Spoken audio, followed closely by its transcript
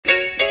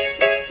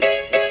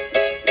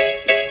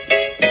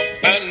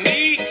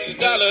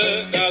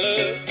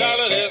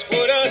dollar, that's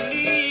what I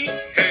need.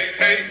 Hey,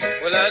 hey,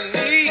 well I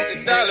need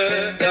a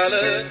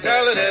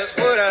dollar, that's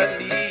what I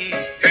need.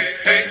 Hey,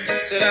 hey,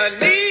 said I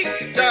need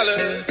a dollar,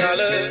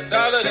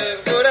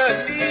 that's what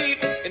I need.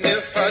 And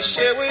if I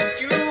share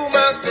with you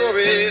my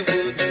story,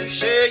 would you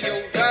share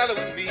your dollar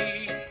with me?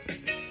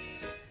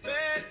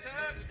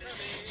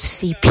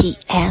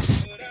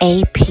 CPS,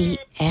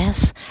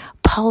 APS,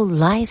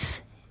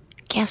 police.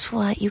 Guess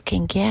what? You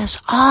can guess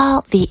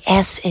all the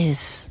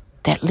S's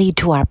that lead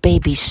to our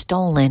babies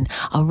stolen,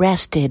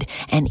 arrested,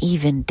 and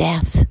even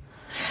death.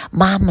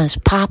 Mamas,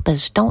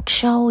 papas, don't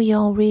show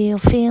your real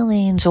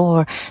feelings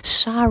or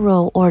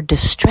sorrow or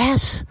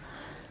distress.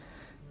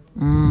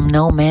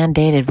 No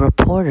mandated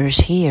reporters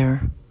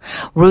here.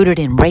 Rooted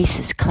in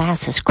racist,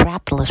 classist,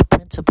 capitalist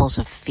principles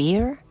of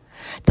fear,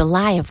 the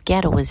lie of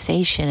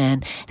ghettoization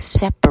and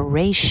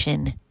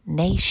separation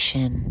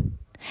nation.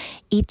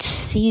 Each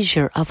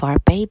seizure of our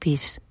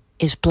babies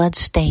is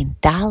blood-stained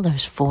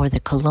dollars for the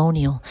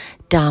colonial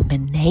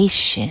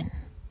domination.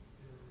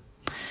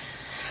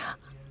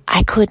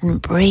 I couldn't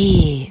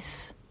breathe,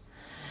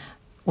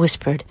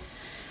 whispered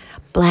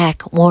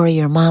Black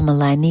warrior Mama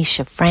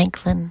Lanisha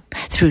Franklin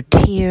through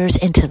tears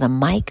into the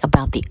mic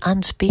about the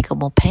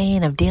unspeakable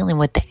pain of dealing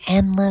with the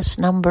endless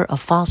number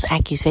of false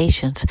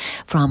accusations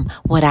from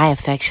what I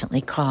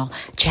affectionately call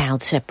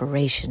child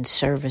separation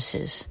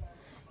services.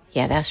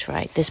 Yeah, that's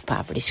right. This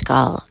poverty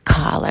scholar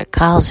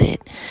calls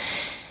it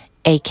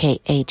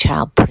aka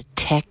Child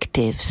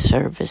Protective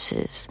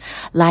Services.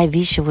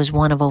 Livisha was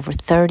one of over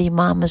 30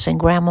 mamas and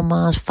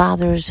grandmamas,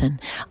 fathers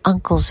and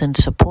uncles and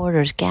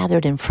supporters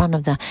gathered in front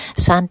of the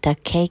Santa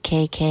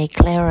KKK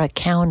Clara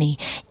County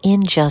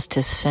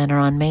InJustice Center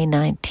on May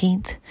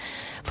 19th.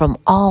 From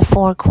all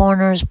four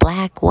corners,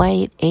 black,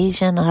 white,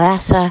 Asian,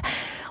 raza,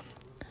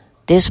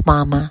 this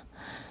mama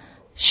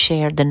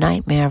shared the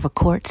nightmare of a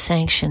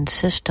court-sanctioned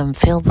system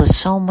filled with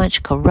so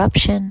much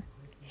corruption,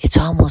 it's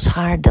almost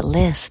hard to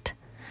list.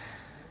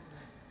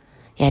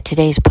 Yeah,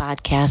 today's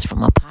podcast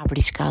from a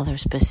poverty scholar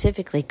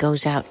specifically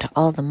goes out to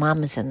all the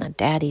mamas and the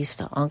daddies,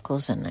 the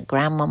uncles and the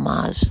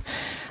grandmamas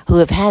who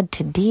have had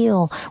to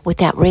deal with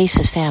that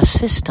racist-ass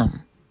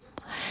system.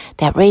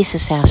 That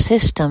racist-ass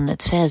system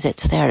that says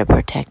it's there to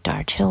protect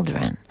our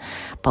children.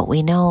 But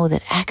we know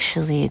that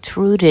actually it's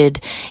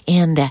rooted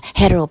in the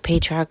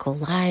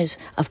heteropatriarchal lies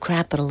of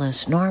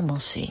capitalist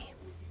normalcy.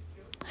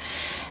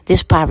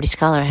 This poverty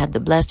scholar had the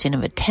blessing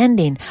of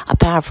attending a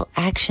powerful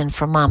action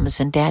for mamas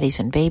and daddies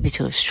and babies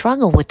who have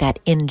struggled with that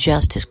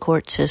injustice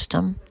court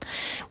system.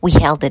 We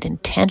held it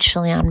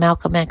intentionally on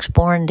Malcolm X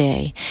Born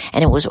Day,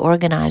 and it was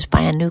organized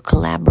by a new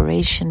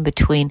collaboration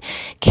between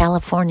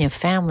California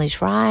Families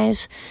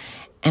Rise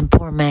and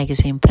Poor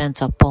Magazine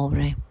Prensa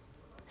Pobre.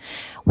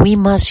 We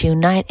must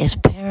unite as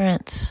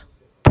parents,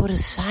 put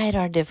aside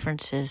our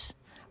differences,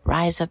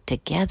 rise up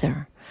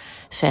together,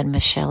 said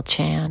Michelle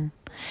Chan,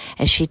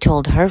 as she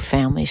told her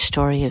family's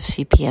story of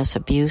CPS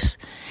abuse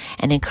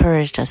and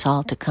encouraged us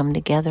all to come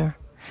together,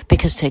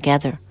 because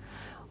together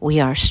we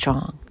are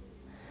strong.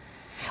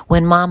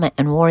 When Mama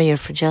and Warrior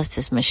for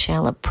Justice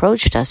Michelle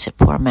approached us at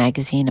Poor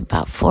Magazine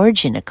about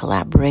forging a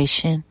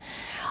collaboration,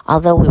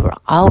 although we were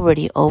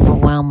already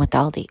overwhelmed with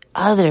all the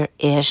other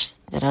ish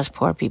that us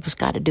poor people's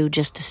got to do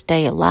just to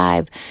stay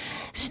alive,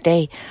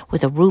 stay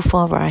with a roof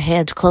over our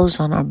heads, clothes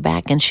on our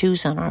back, and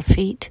shoes on our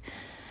feet,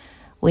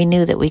 we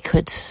knew that we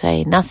could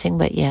say nothing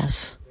but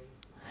yes.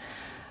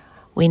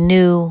 We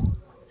knew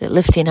that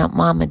lifting up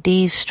Mama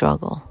D's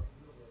struggle,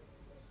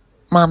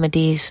 Mama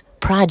D's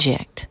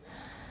project,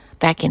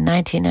 back in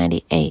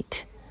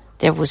 1998,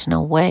 there was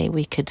no way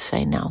we could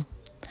say no.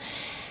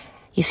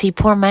 You see,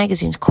 Poor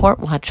Magazine's Court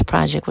Watch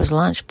project was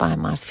launched by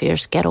my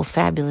fierce, ghetto,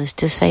 fabulous,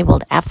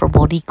 disabled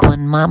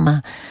Afro-Boricuan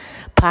mama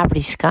poverty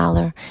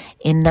scholar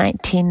in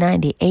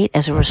 1998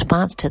 as a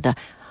response to the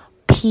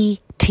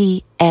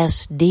PTSD,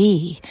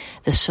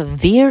 the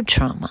severe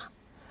trauma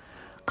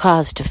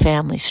caused to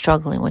families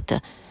struggling with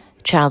the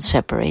child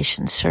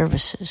separation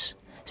services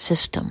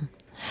system.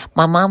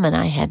 My mom and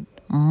I had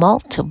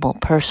multiple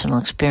personal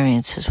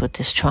experiences with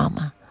this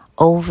trauma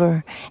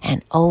over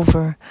and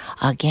over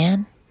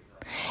again.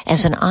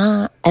 As an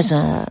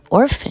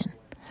orphan,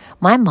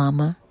 my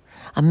mama,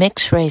 a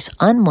mixed-race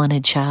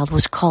unwanted child,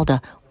 was called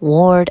a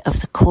ward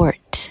of the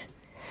court,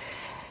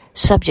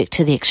 subject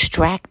to the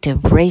extractive,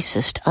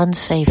 racist,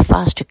 unsafe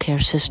foster care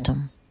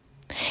system.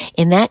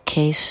 In that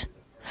case,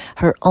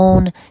 her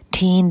own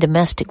teen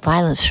domestic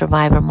violence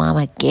survivor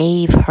mama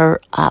gave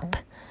her up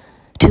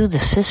to the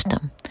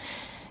system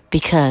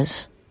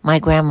because my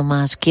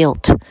grandmama's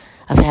guilt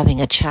of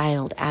having a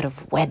child out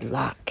of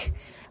wedlock,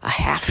 a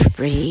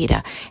half-breed,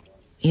 a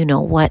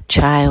you-know-what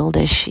child,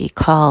 as she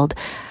called,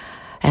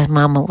 as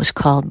Mama was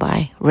called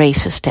by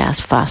racist-ass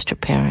foster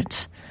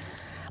parents.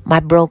 My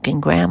broken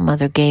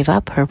grandmother gave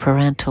up her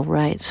parental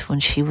rights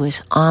when she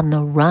was on the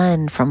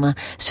run from a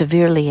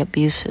severely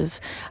abusive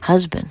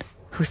husband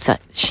who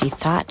she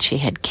thought she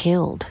had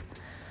killed.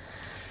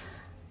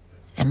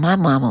 And my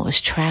mama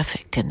was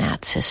trafficked in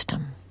that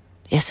system.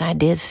 Yes, I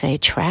did say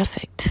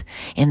trafficked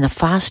in the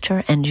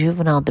foster and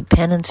juvenile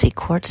dependency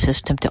court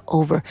system to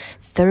over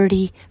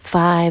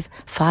 35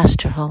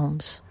 foster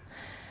homes.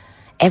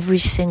 Every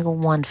single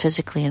one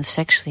physically and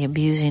sexually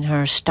abusing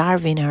her,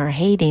 starving her,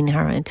 hating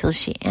her until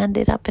she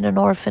ended up in an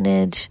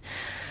orphanage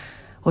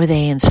where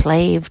they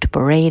enslaved,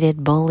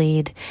 berated,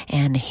 bullied,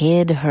 and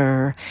hid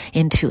her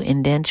into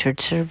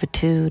indentured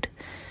servitude,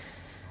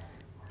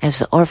 as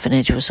the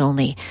orphanage was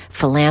only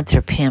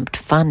philanthropist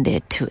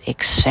funded to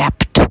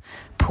accept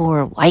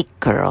poor white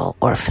girl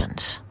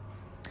orphans.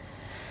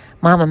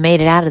 Mama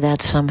made it out of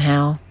that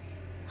somehow,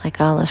 like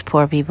all us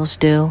poor peoples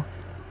do,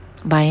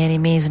 by any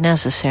means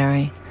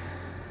necessary,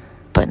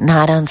 but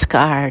not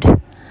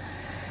unscarred.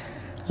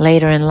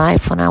 Later in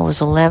life, when I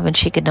was 11,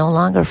 she could no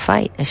longer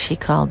fight, as she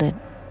called it.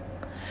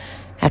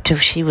 After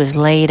she was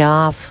laid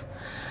off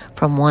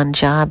from one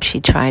job she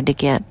tried to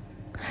get,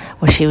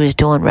 where she was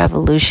doing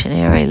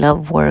revolutionary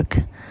love work,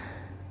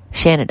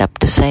 she ended up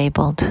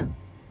disabled.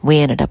 We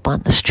ended up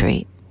on the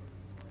street.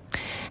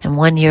 And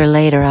 1 year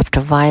later, after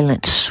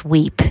violent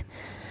sweep,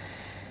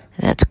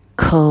 that's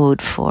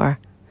code for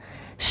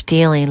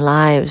stealing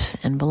lives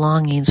and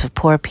belongings of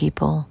poor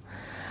people,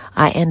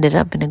 I ended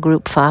up in a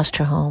group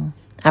foster home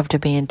after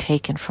being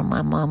taken from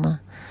my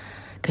mama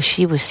because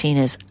she was seen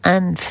as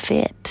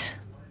unfit.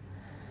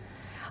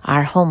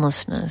 Our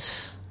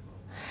homelessness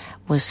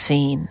was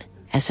seen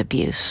as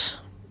abuse.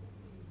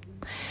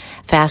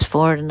 Fast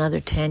forward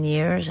another 10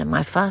 years, and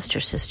my foster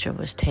sister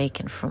was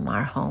taken from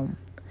our home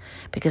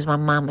because my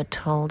mama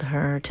told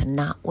her to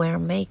not wear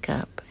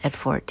makeup at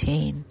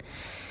 14.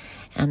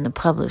 And the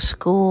public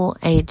school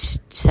age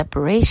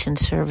separation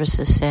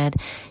services said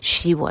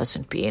she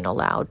wasn't being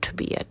allowed to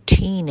be a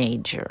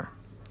teenager.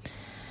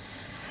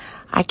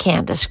 I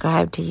can't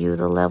describe to you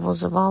the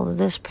levels of all of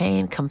this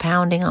pain,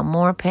 compounding on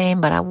more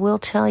pain, but I will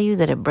tell you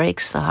that it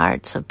breaks the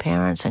hearts of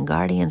parents and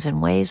guardians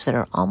in ways that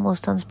are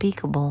almost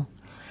unspeakable.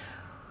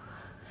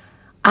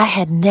 I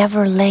had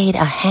never laid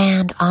a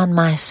hand on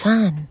my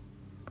son.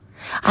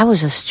 I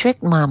was a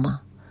strict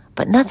mama,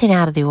 but nothing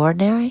out of the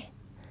ordinary.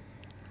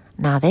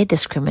 Now they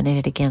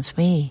discriminated against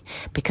me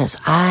because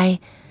I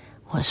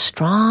was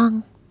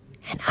strong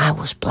and I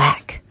was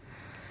black.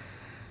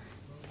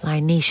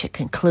 Linesha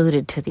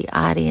concluded to the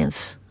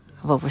audience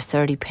of over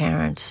 30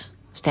 parents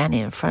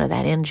standing in front of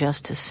that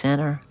InJustice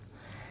Center.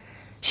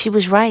 She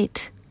was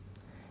right.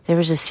 There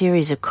is a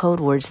series of code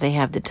words they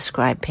have that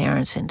describe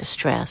parents in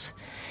distress.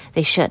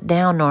 They shut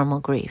down normal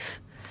grief.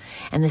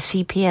 And the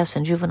CPS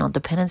and juvenile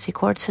dependency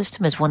court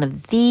system is one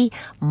of the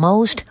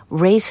most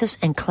racist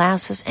and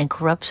classist and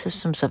corrupt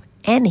systems of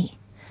any.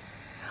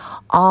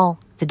 All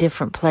the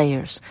different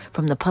players,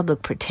 from the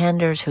public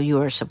pretenders who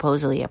you are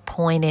supposedly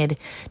appointed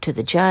to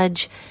the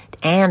judge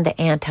and the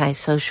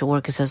anti-social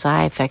workers, as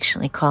I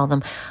affectionately call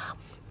them,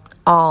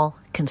 all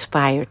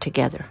conspire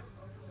together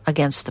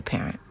against the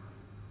parent.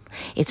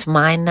 It's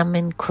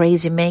mind-numbing,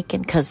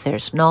 crazy-making, because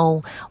there's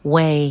no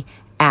way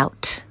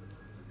out.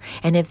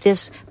 And if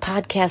this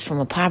podcast from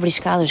a poverty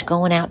scholar is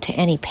going out to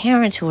any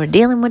parents who are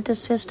dealing with this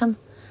system,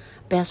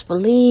 best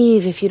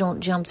believe if you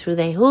don't jump through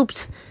the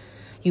hoops,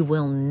 you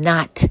will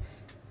not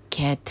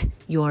get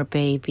your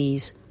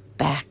babies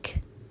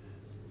back.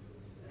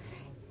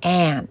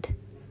 And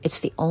it's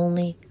the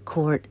only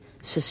court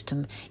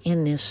system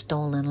in this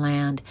stolen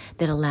land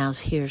that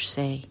allows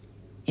hearsay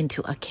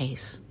into a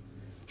case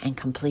and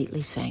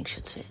completely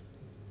sanctions it.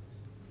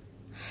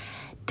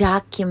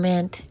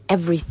 Document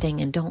everything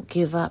and don't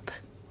give up.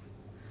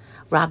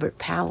 Robert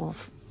Powell,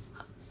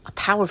 a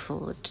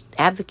powerful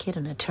advocate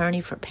and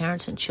attorney for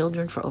parents and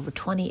children for over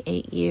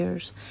 28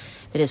 years,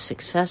 that has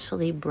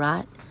successfully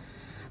brought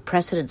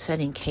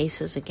precedent-setting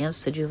cases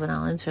against the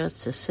juvenile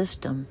justice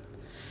system,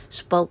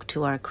 spoke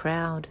to our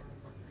crowd.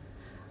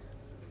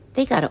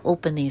 They got to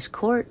open these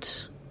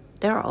courts.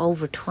 There are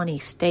over 20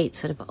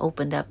 states that have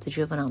opened up the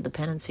juvenile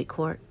dependency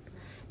court.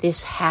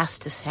 This has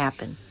to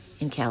happen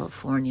in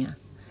California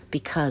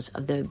because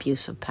of the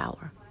abuse of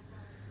power.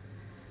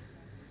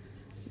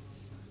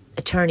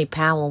 Attorney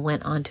Powell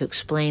went on to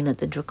explain that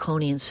the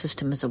draconian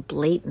system is a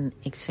blatant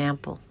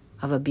example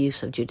of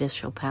abuse of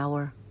judicial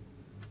power.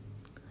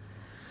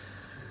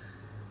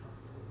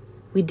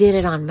 We did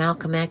it on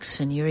Malcolm X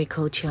and Yuri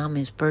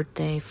Kochiyama's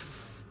birthday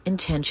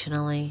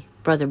intentionally.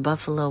 Brother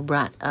Buffalo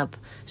brought up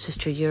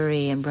Sister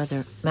Yuri and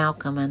Brother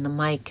Malcolm, and the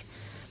mic,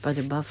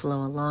 Brother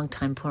Buffalo, a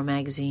longtime Poor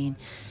Magazine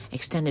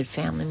extended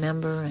family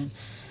member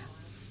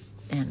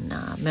and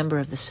member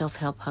of the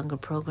Self-Help Hunger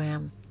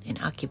Program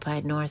in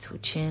occupied North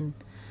Huichin.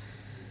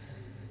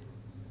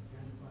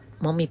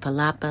 Momi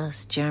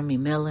Palapas, Jeremy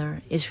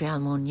Miller, Israel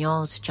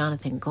Munoz,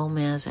 Jonathan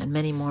Gomez, and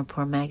many more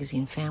Poor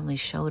Magazine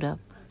families stood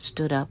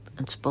up,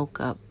 and spoke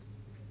up.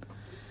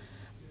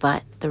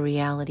 But the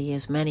reality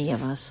is many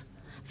of us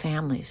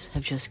families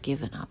have just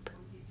given up.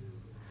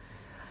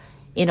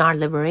 In our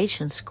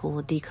Liberation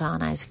School,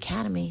 Decolonized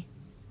Academy,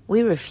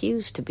 we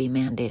refuse to be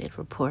mandated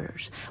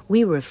reporters.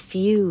 We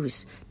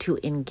refuse to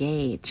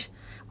engage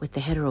with the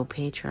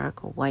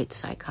heteropatriarchal white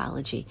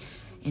psychology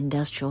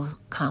industrial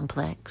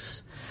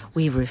complex.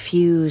 We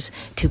refuse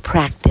to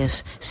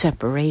practice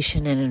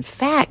separation. And in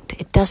fact,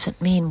 it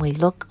doesn't mean we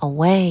look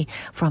away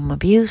from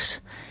abuse.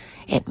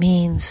 It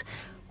means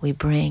we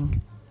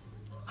bring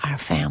our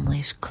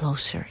families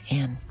closer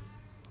in.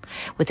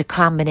 With a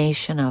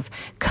combination of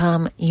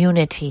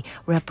community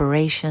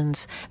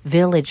reparations,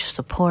 village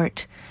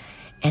support,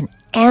 and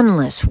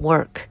endless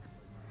work,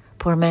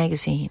 Poor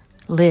Magazine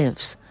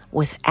lives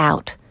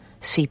without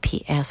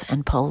CPS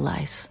and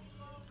police.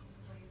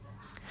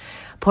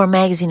 Poor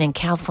Magazine and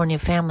California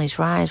Families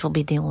Rise will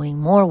be doing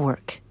more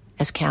work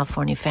as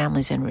California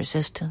Families in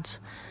Resistance.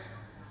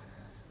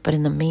 But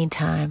in the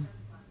meantime,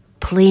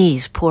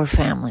 please, poor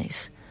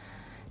families,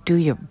 do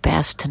your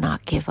best to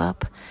not give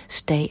up,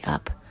 stay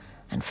up,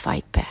 and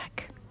fight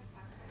back.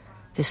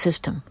 The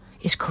system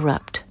is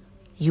corrupt.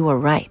 You are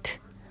right.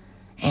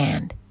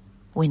 And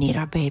we need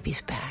our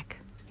babies back.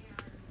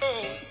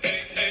 Oh,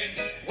 hey,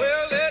 hey.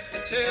 Well, let me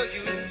tell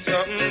you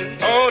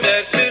something. All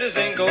that glitters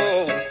ain't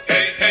gold.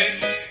 Hey, hey.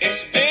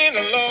 It's been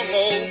a long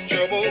old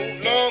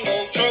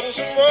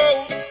troublesome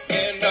road.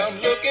 And I'm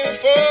looking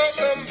for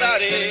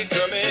somebody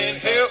come and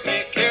help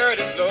me carry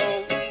this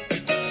load.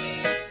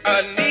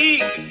 I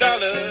need $1,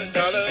 $1,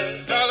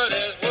 $1,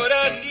 that's what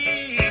I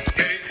need.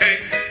 Hey, hey.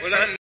 Well,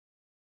 I